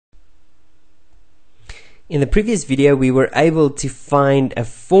In the previous video, we were able to find a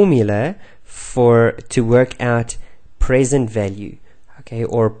formula to work out present value, okay,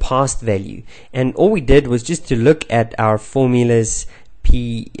 or past value. And all we did was just to look at our formulas.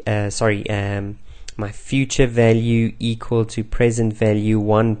 My future value equal to present value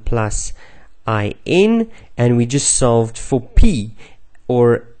 1 plus in, and we just solved for p,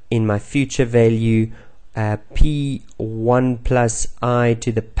 or in my future value p 1 plus I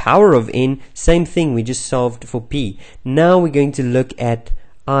to the power of n. Same thing, we just solved for p. Now we're going to look at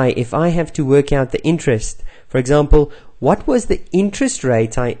I. If I have to work out the interest, for example, what was the interest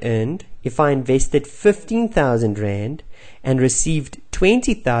rate I earned if I invested 15,000 Rand and received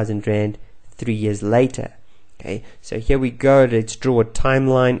 20,000 Rand 3 years later? Okay, so here we go. Let's draw a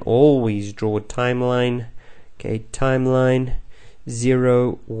timeline. Always draw a timeline. Okay, timeline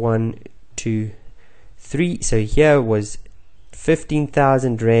 0, 1, 2, 3. So here was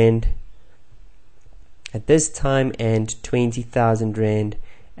 15,000 Rand at this time and 20,000 Rand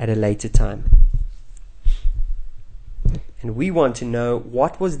at a later time. And we want to know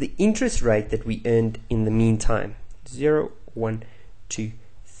what was the interest rate that we earned in the meantime. 0, 1, 2,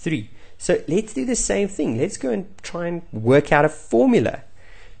 3. So let's do the same thing. Let's go and try and work out a formula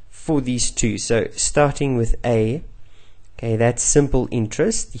for these two. So starting with A, okay, that's simple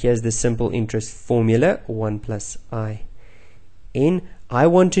interest. Here's the simple interest formula, 1 plus in. I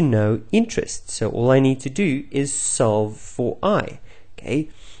want to know interest. So all I need to do is solve for I. Okay,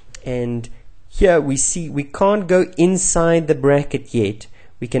 and here we see we can't go inside the bracket yet.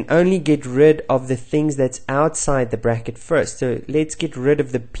 We can only get rid of the things that's outside the bracket first. So let's get rid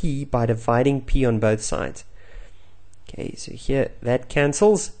of the p by dividing p on both sides. Okay, so here that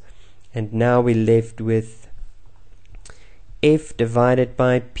cancels, and now we're left with f divided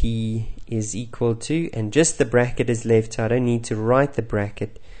by p is equal to, and just the bracket is left, so I don't need to write the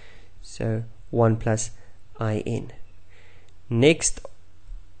bracket. So 1 plus in. Next,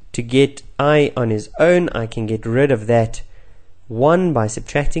 to get I on its own, I can get rid of that 1 by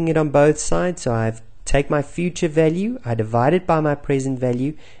subtracting it on both sides. So I take my future value, I divide it by my present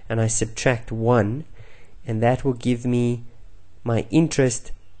value, and I subtract 1, and that will give me my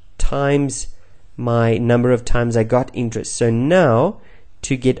interest times my number of times I got interest. So now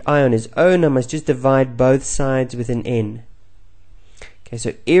to get I on its own, I must just divide both sides with an n. Okay,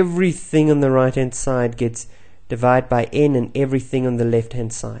 so everything on the right hand side gets divided by n, and everything on the left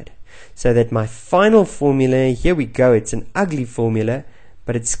hand side. So that my final formula, here we go, it's an ugly formula,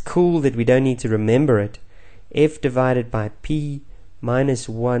 but it's cool that we don't need to remember it. F divided by p minus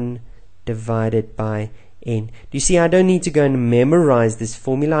 1 divided by n. Do you see, I don't need to go and memorize this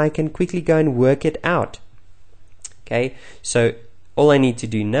formula. I can quickly go and work it out. Okay, so all I need to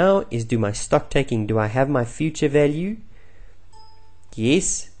do now is do my stock taking. Do I have my future value?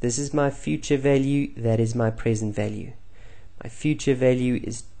 Yes, this is my future value. That is my present value. My future value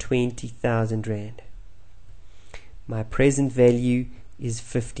is 20,000 Rand. My present value is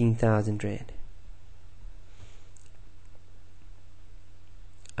 15,000 Rand.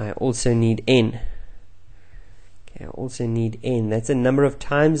 I also need n. Okay, I also need n. That's the number of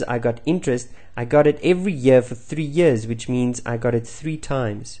times I got interest. I got it every year for 3 years, which means I got it 3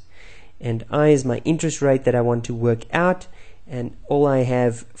 times. And I is my interest rate that I want to work out. And all I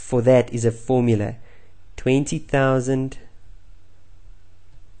have for that is a formula. 20,000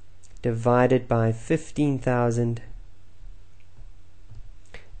 divided by 15,000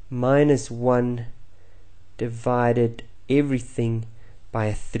 minus 1 divided everything by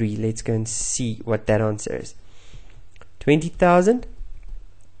a 3. Let's go and see what that answer is. 20,000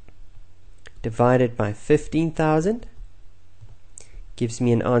 divided by 15,000 gives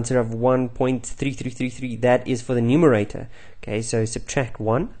me an answer of 1.3333. That is for the numerator. Okay, so subtract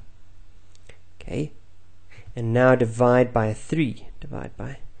 1. Okay, and now divide by 3. Divide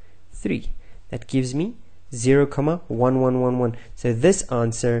by 3. That gives me 0,1111. So this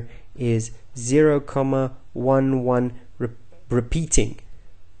answer is 0,11 repeating.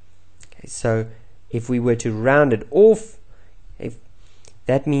 Okay, so if we were to round it off,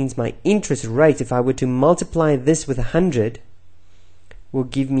 that means my interest rate, if I were to multiply this with 100, will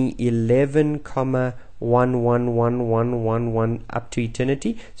give me 11,111111 up to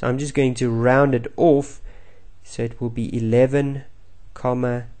eternity. So I'm just going to round it off, so it will be 11,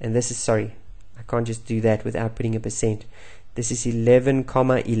 and this is, sorry, I can't just do that without putting a percent. This is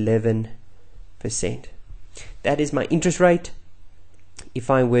 11,11%. That is my interest rate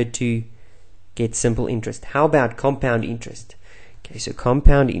if I were to get simple interest. How about compound interest? Okay, so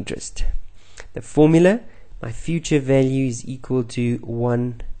compound interest. The formula, my future value is equal to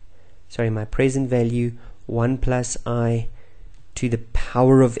my present value 1 plus I to the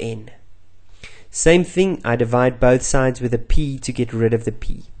power of n. Same thing, I divide both sides with a p to get rid of the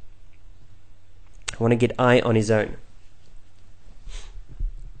p. I want to get I on his own.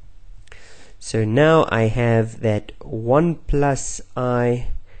 So now I have that 1 plus I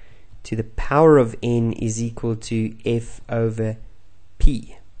to the power of n is equal to f over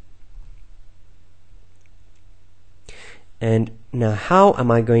p. And now how am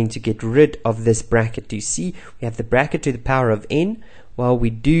I going to get rid of this bracket? Do you see we have the bracket to the power of n? Well,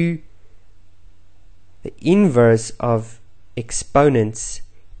 we do the inverse of exponents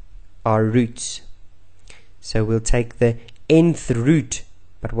are roots. So we'll take the nth root,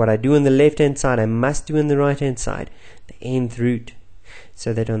 but what I do on the left hand side I must do on the right hand side, the nth root.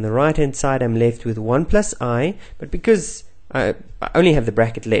 So that on the right hand side I'm left with 1 plus I, but because I only have the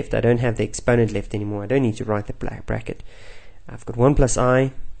bracket left, I don't have the exponent left anymore, I don't need to write the bracket. I've got 1 plus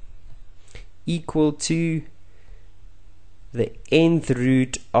I equal to the nth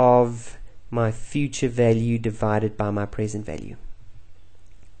root of my future value divided by my present value.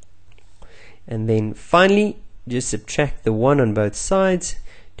 And then finally just subtract the 1 on both sides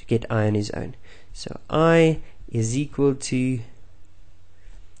to get I on his own. So I is equal to,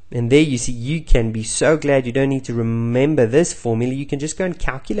 and there you see, you can be so glad you don't need to remember this formula. You can just go and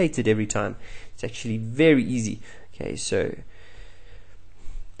calculate it every time. It's actually very easy. Okay, so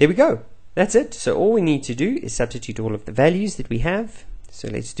there we go. That's it. So all we need to do is substitute all of the values that we have. So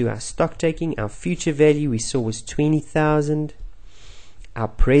let's do our stock taking. Our future value we saw was 20,000. Our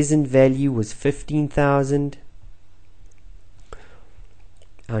present value was 15,000.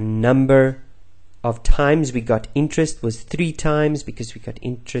 Our number of times we got interest was 3 times, because we got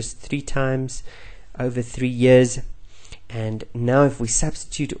interest 3 times over 3 years. And now if we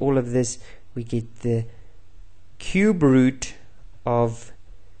substitute all of this, we get the cube root of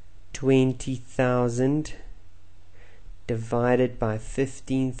 20,000 divided by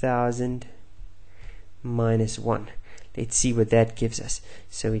 15,000 minus 1. Let's see what that gives us.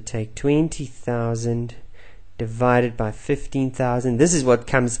 So we take 20,000 divided by 15,000. This is what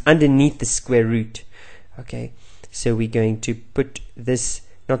comes underneath the square root. Okay, so we're going to put this,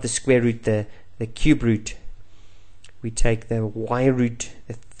 not the square root, the cube root. We take the y root,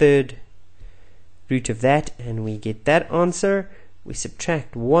 the third root of that, and we get that answer. We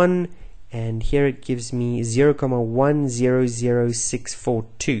subtract 1, and here it gives me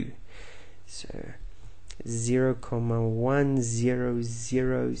 0,100642. So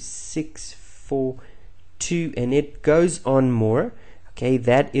 0,100642, and it goes on more. Okay,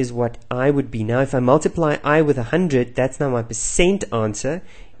 that is what I would be. Now if I multiply I with 100, that's now my percent answer.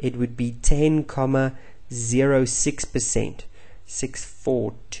 It would be 10,06%.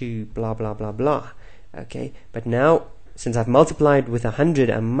 642 blah blah blah blah. Okay, but now since I've multiplied with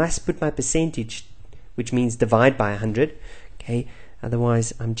 100, I must put my percentage, which means divide by 100. Okay,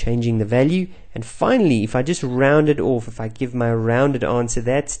 otherwise I'm changing the value. And finally, if I just round it off, if I give my rounded answer,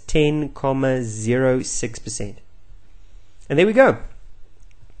 that's 10,06%. And there we go.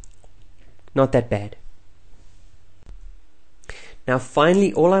 Not that bad. Now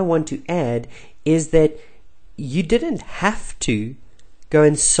finally, all I want to add is that you didn't have to go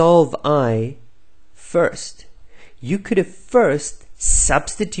and solve I first. You could have first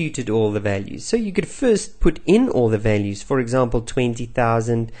substituted all the values. So you could first put in all the values. For example,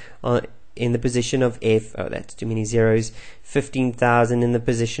 20,000 in the position of F. Oh, that's too many zeros. 15,000 in the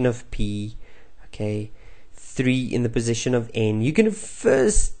position of P. Okay, 3 in the position of N. You could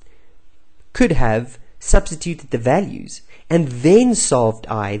have substituted the values and then solved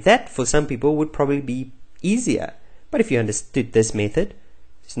I. That for some people would probably be easier. But if you understood this method,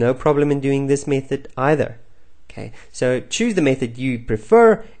 there's no problem in doing this method either. Okay, so choose the method you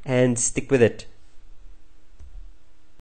prefer and stick with it.